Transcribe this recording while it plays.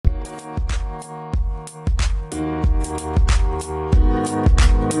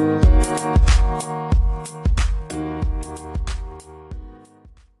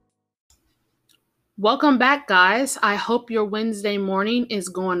Welcome back, guys. I hope your Wednesday morning is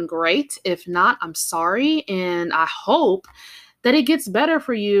going great. If not, I'm sorry, and I hope that it gets better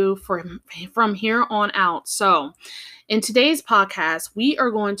for you from here on out. So, in today's podcast, we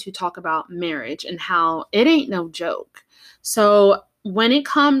are going to talk about marriage and how it ain't no joke. So, when it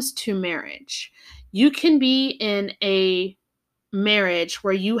comes to marriage, you can be in a marriage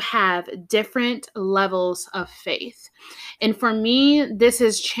where you have different levels of faith. And for me, this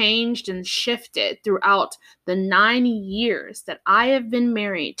has changed and shifted throughout the 9 years that I have been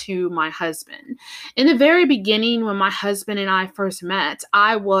married to my husband. In the very beginning, when my husband and I first met,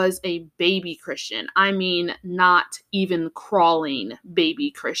 I was a baby Christian. I mean, not even crawling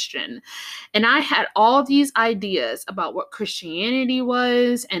baby Christian. And I had all these ideas about what Christianity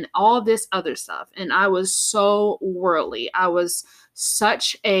was and all this other stuff. And I was so worldly. I was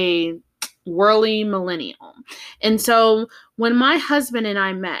such a worldly millennial. And so when my husband and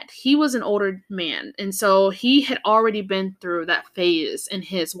I met, he was an older man. And so he had already been through that phase in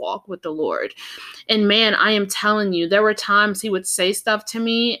his walk with the Lord. And man, I am telling you, there were times he would say stuff to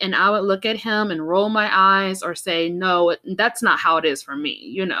me and I would look at him and roll my eyes or say, no, that's not how it is for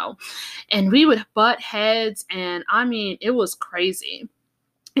me, And we would butt heads. And I mean, it was crazy.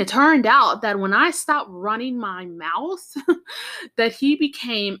 It turned out that when I stopped running my mouth, that he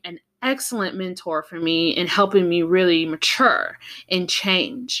became an excellent mentor for me in helping me really mature and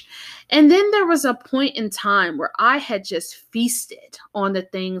change. And then there was a point in time where I had just feasted on the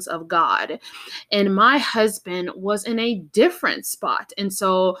things of God, and my husband was in a different spot. And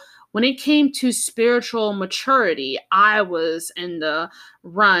so when it came to spiritual maturity, I was in the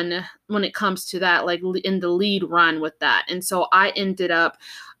run when it comes to that, like in the lead run with that. And so I ended up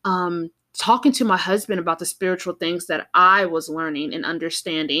talking to my husband about the spiritual things that I was learning and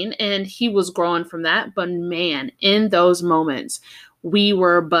understanding, and he was growing from that. But man, in those moments, we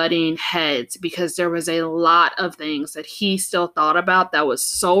were butting heads because there was a lot of things that he still thought about that was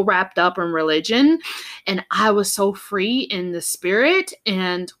so wrapped up in religion. And I was so free in the spirit,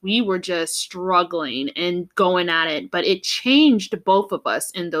 and we were just struggling and going at it. But it changed both of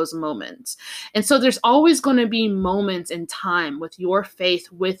us in those moments. And so there's always going to be moments in time with your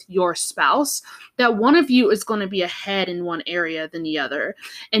faith with your spouse that one of you is going to be ahead in one area than the other.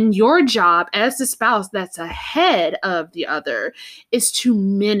 And your job as the spouse that's ahead of the other is to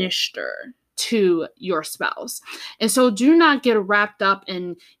minister to your spouse. And so do not get wrapped up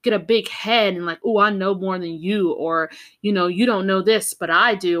and get a big head and like, oh, I know more than you, or, you don't know this, but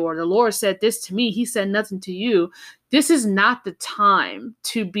I do, or the Lord said this to me. He said nothing to you. This is not the time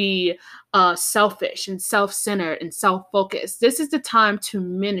to be selfish and self-centered and self-focused. This is the time to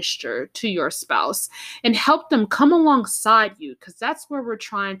minister to your spouse and help them come alongside you, because that's where we're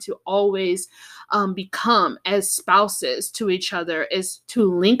trying to always become as spouses to each other, is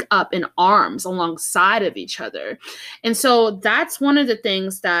to link up in arms alongside of each other. And so that's one of the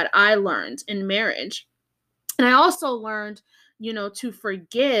things that I learned in marriage. And I also learned, to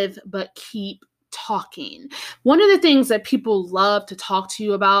forgive, but keep talking. One of the things that people love to talk to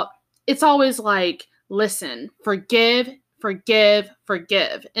you about, it's always like, listen, forgive.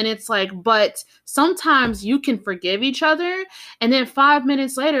 And it's like, but sometimes you can forgive each other, and then 5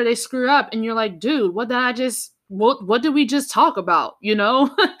 minutes later they screw up and you're like, dude, what did we just talk about?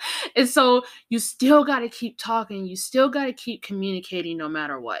 And so you still got to keep talking. You still got to keep communicating no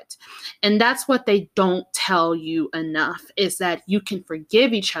matter what. And that's what they don't tell you enough, is that you can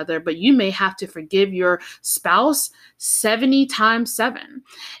forgive each other, but you may have to forgive your spouse 70 times 7.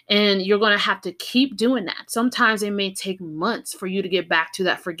 And you're going to have to keep doing that. Sometimes it may take months for you to get back to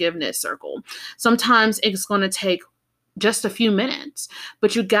that forgiveness circle. Sometimes it's going to take just a few minutes,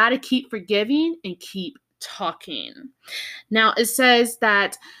 but you got to keep forgiving and keep talking. Now, it says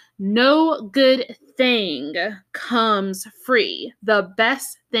that no good thing comes free. The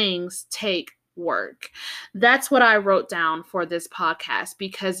best things take work. That's what I wrote down for this podcast,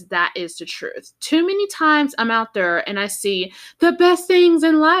 because that is the truth. Too many times I'm out there and I see the best things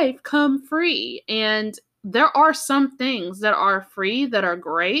in life come free. And there are some things that are free that are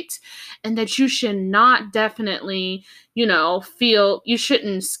great, and that you should not definitely, feel you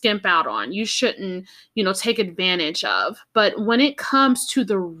shouldn't skimp out on. You shouldn't, take advantage of. But when it comes to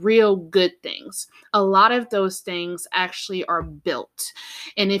the real good things, a lot of those things actually are built.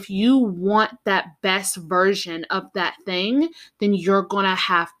 And if you want that best version of that thing, then you're going to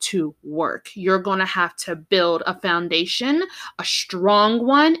have to work. You're going to have to build a foundation, a strong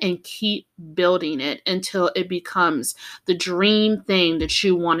one, and keep building it until it becomes the dream thing that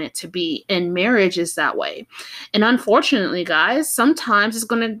you want it to be. And marriage is that way. And unfortunately, guys, sometimes it's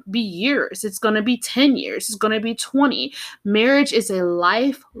going to be years. It's going to be 10 years. It's going to be 20. Marriage is a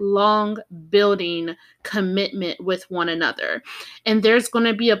lifelong building commitment with one another. And there's going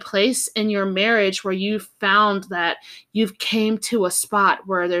to be a place in your marriage where you found that you've came to a spot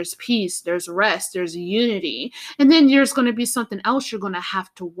where there's peace, there's rest, there's unity. And then there's going to be something else you're going to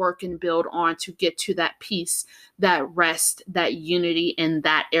have to work and build on to get to that peace, that rest, that unity in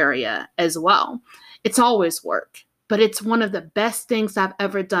that area as well. It's always work. But it's one of the best things I've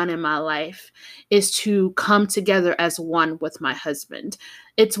ever done in my life is to come together as one with my husband.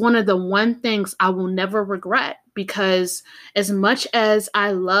 It's one of the one things I will never regret, because as much as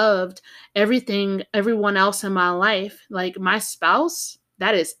I loved everyone else in my life, like my spouse,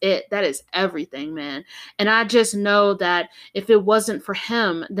 that is it. That is everything, man. And I just know that if it wasn't for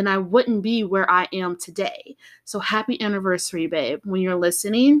him, then I wouldn't be where I am today. So happy anniversary, babe. When you're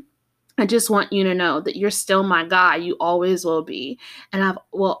listening, I just want you to know that you're still my guy. You always will be. And I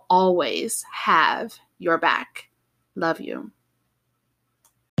will always have your back. Love you.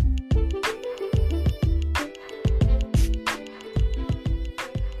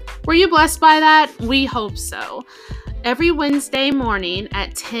 Were you blessed by that? We hope so. Every Wednesday morning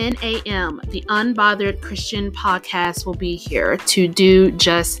at 10 a.m., the Unbothered Christian Podcast will be here to do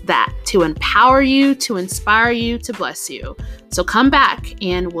just that, to empower you, to inspire you, to bless you. So come back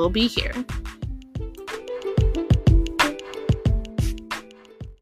and we'll be here.